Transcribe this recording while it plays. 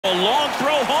A long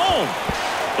throw home,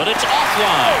 but it's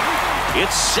offline.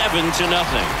 It's 7-0.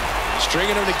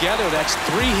 Stringing them together, that's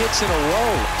 3 hits in a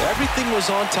row. Everything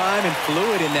was on time and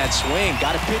fluid in that swing.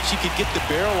 Got a pitch you could get the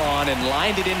barrel on and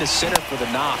lined it into center for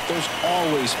the knock. Those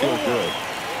always feel good.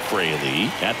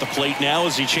 Fraley at the plate now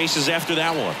as he chases after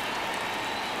that one.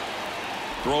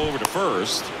 Throw over to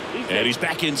first, and he's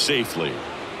back in safely.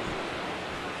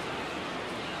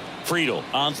 Friedl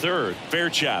on third.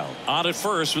 Fairchild on at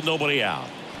first with nobody out.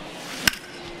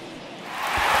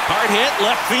 Hard hit,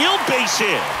 left field, base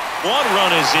hit. 1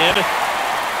 run is in.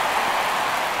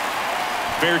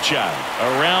 Fairchild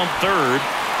around third.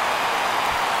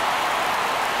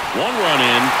 1 run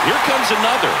in. Here comes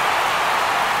another.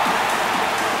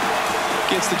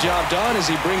 Gets the job done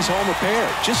as he brings home a pair.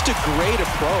 Just a great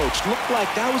approach. Looked like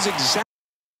that was exactly